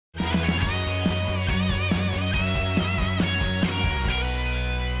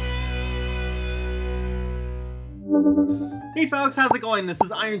Hey folks, how's it going? This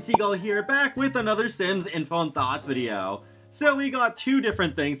is Iron Seagull here, back with another Sims Info and Thoughts video. So we got two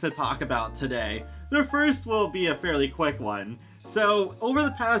different things to talk about today. The first will be a fairly quick one. So over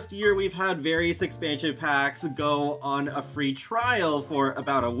the past year we've had various expansion packs go on a free trial for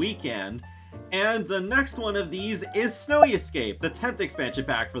about a weekend. And the next one of these is Snowy Escape, the 10th expansion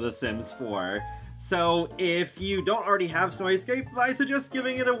pack for The Sims 4. So if you don't already have Snowy Escape, I suggest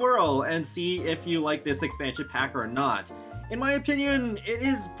giving it a whirl and see if you like this expansion pack or not. In my opinion, it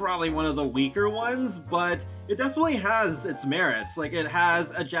is probably one of the weaker ones, but it definitely has its merits. Like, it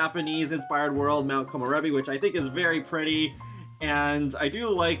has a Japanese-inspired world, Mount Komorebi, which I think is very pretty, and I do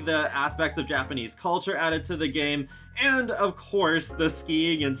like the aspects of Japanese culture added to the game, and of course, the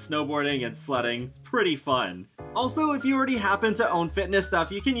skiing and snowboarding and sledding. Pretty fun. Also, if you already happen to own fitness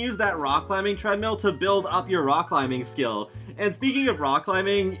stuff, you can use that rock climbing treadmill to build up your rock climbing skill. And speaking of rock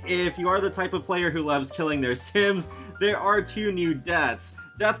climbing, if you are the type of player who loves killing their Sims, there are two new deaths.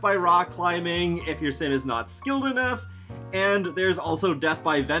 Death by rock climbing if your Sim is not skilled enough, and there's also death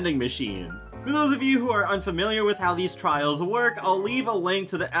by vending machine. For those of you who are unfamiliar with how these trials work, I'll leave a link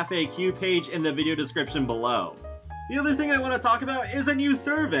to the FAQ page in the video description below. The other thing I want to talk about is a new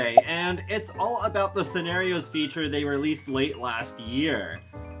survey, and it's all about the scenarios feature they released late last year.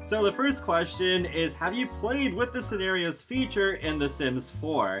 So the first question is, have you played with the scenarios feature in The Sims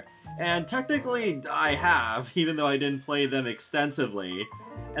 4? And technically I have, even though I didn't play them extensively.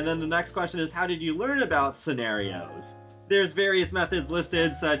 And then the next question is, how did you learn about scenarios? There's various methods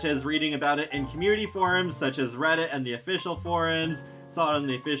listed, such as reading about it in community forums, such as Reddit and the official forums, saw it on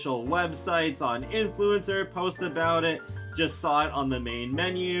the official websites, on Influencer, post about it, just saw it on the main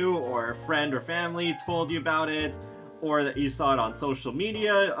menu, or a friend or family told you about it, or that you saw it on social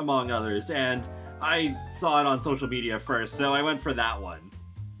media, among others. And I saw it on social media first, so I went for that one.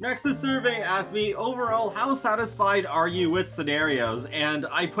 Next, the survey asked me, overall, how satisfied are you with scenarios? And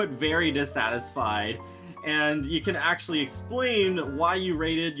I put very dissatisfied. And you can actually explain why you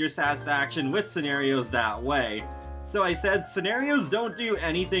rated your satisfaction with scenarios that way. So I said, scenarios don't do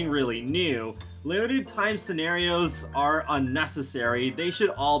anything really new. Limited time scenarios are unnecessary. They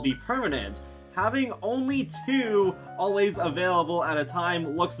should all be permanent. Having only two always available at a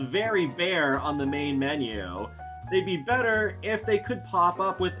time looks very bare on the main menu. They'd be better if they could pop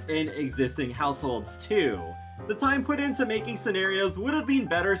up within existing households too. The time put into making scenarios would have been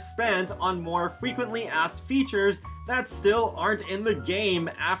better spent on more frequently asked features that still aren't in the game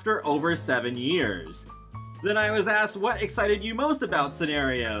after over 7 years. Then I was asked what excited you most about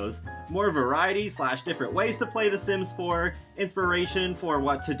scenarios. More variety / different ways to play The Sims 4, inspiration for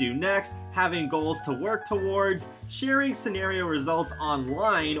what to do next, having goals to work towards, sharing scenario results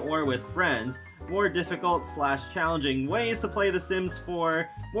online or with friends, more difficult / challenging ways to play The Sims 4,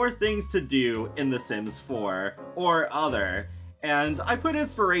 more things to do in The Sims 4, or other. And I put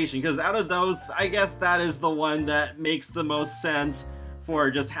inspiration because out of those, I guess that is the one that makes the most sense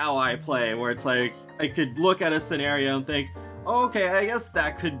for just how I play, where it's like, I could look at a scenario and think, oh, okay, I guess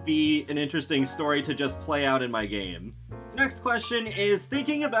that could be an interesting story to just play out in my game. Next question is,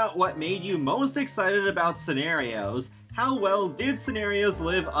 thinking about what made you most excited about scenarios, how well did scenarios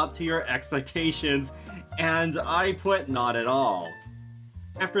live up to your expectations? And I put not at all.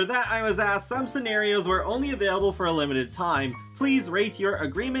 After that, I was asked, some scenarios were only available for a limited time. Please rate your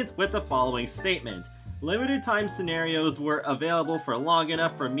agreement with the following statement. Limited time scenarios were available for long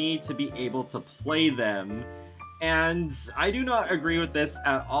enough for me to be able to play them. And I do not agree with this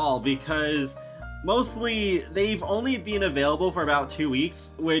at all, because mostly they've only been available for about 2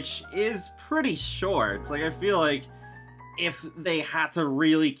 weeks, which is pretty short. Like, I feel like if they had to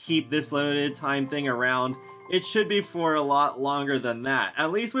really keep this limited time thing around, it should be for a lot longer than that.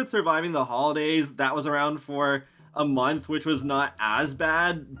 At least with Surviving the Holidays, that was around for a month, which was not as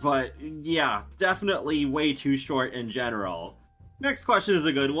bad, but yeah, definitely way too short in general. Next question is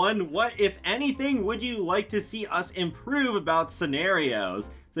a good one. What, if anything, would you like to see us improve about scenarios?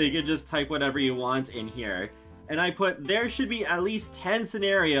 So you could just type whatever you want in here. And I put, there should be at least 10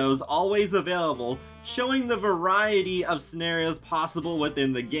 scenarios always available, showing the variety of scenarios possible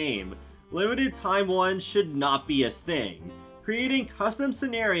within the game. Limited time ones should not be a thing. Creating custom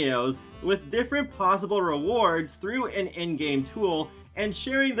scenarios with different possible rewards through an in-game tool and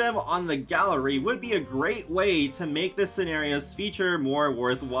sharing them on the gallery would be a great way to make the scenarios feature more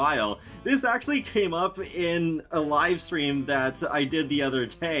worthwhile. This actually came up in a live stream that I did the other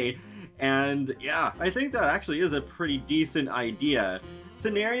day, and yeah, I think that actually is a pretty decent idea.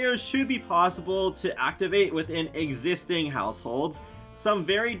 Scenarios should be possible to activate within existing households. Some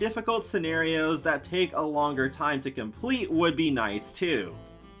very difficult scenarios that take a longer time to complete would be nice too.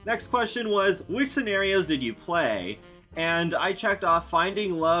 Next question was, which scenarios did you play? And I checked off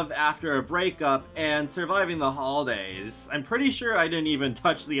finding love after a breakup and surviving the holidays. I'm pretty sure I didn't even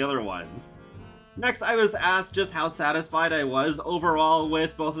touch the other ones. Next, I was asked just how satisfied I was overall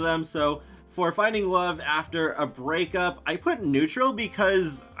with both of them, so for finding love after a breakup, I put neutral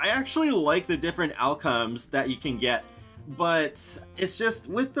because I actually like the different outcomes that you can get. But it's just,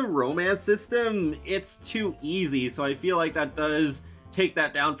 with the romance system, it's too easy, so I feel like that does take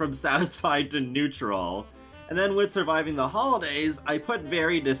that down from satisfied to neutral. And then with surviving the holidays, I put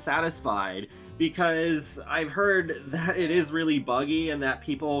very dissatisfied because I've heard that it is really buggy and that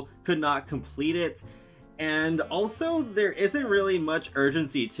people could not complete it. And also, there isn't really much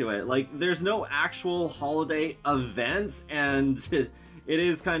urgency to it. Like, there's no actual holiday event, and it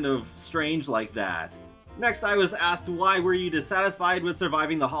is kind of strange like that. Next, I was asked, why were you dissatisfied with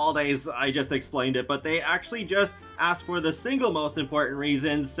surviving the holidays? I just explained it, but they actually just asked for the single most important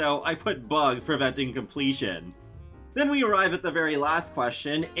reason, so I put bugs preventing completion. Then we arrive at the very last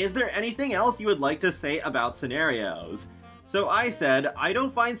question, is there anything else you would like to say about scenarios? So I said, I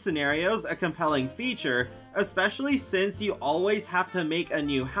don't find scenarios a compelling feature, especially since you always have to make a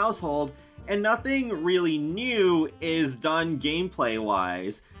new household, and nothing really new is done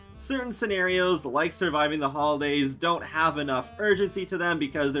gameplay-wise. Certain scenarios, like surviving the holidays, don't have enough urgency to them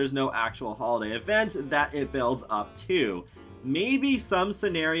because there's no actual holiday event that it builds up to. Maybe some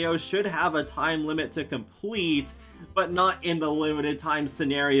scenarios should have a time limit to complete, but not in the limited time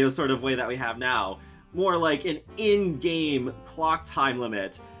scenario sort of way that we have now. More like an in-game clock time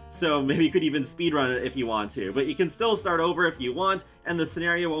limit. So maybe you could even speedrun it if you want to, but you can still start over if you want, and the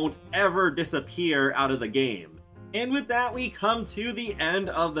scenario won't ever disappear out of the game. And with that, we come to the end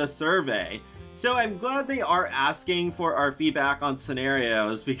of the survey. So I'm glad they are asking for our feedback on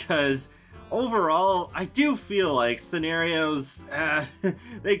scenarios, because overall, I do feel like scenarios,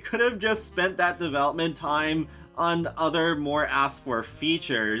 they could have just spent that development time on other more asked for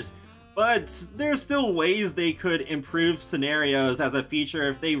features. But there's still ways they could improve scenarios as a feature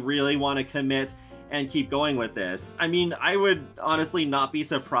if they really want to commit and keep going with this. I mean, I would honestly not be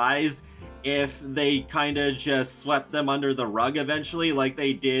surprised if they kinda just swept them under the rug eventually, like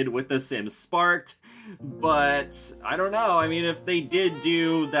they did with The Sims Sparked. But I don't know, I mean, if they did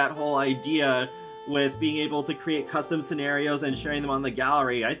do that whole idea with being able to create custom scenarios and sharing them on the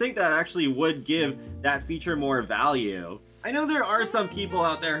gallery, I think that actually would give that feature more value. I know there are some people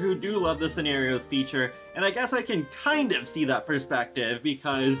out there who do love the scenarios feature, and I guess I can kind of see that perspective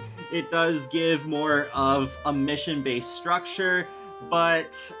because it does give more of a mission-based structure,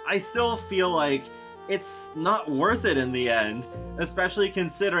 but I still feel like it's not worth it in the end, especially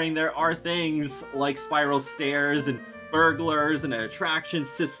considering there are things like spiral stairs and burglars and an attraction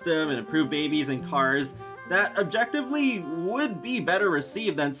system and improved babies and cars that objectively would be better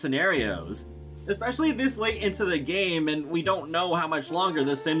received than scenarios. Especially this late into the game, and we don't know how much longer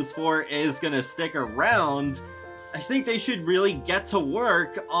The Sims 4 is gonna stick around, I think they should really get to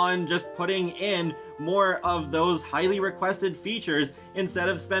work on just putting in more of those highly requested features instead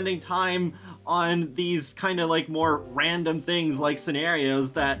of spending time on these kind of like more random things like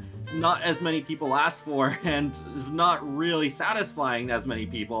scenarios that not as many people ask for and is not really satisfying as many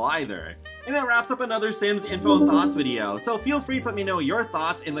people either. And that wraps up another Sims Info and Thoughts video, so feel free to let me know your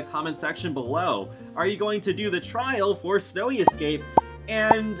thoughts in the comment section below. Are you going to do the trial for Snowy Escape?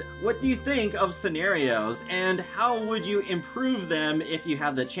 And what do you think of scenarios? And how would you improve them if you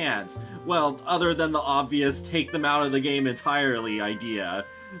had the chance? Well, other than the obvious take them out of the game entirely idea.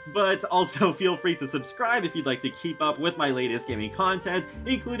 But also feel free to subscribe if you'd like to keep up with my latest gaming content,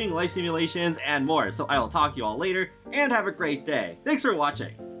 including life simulations and more. So I will talk to you all later, and have a great day. Thanks for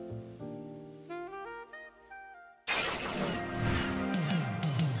watching!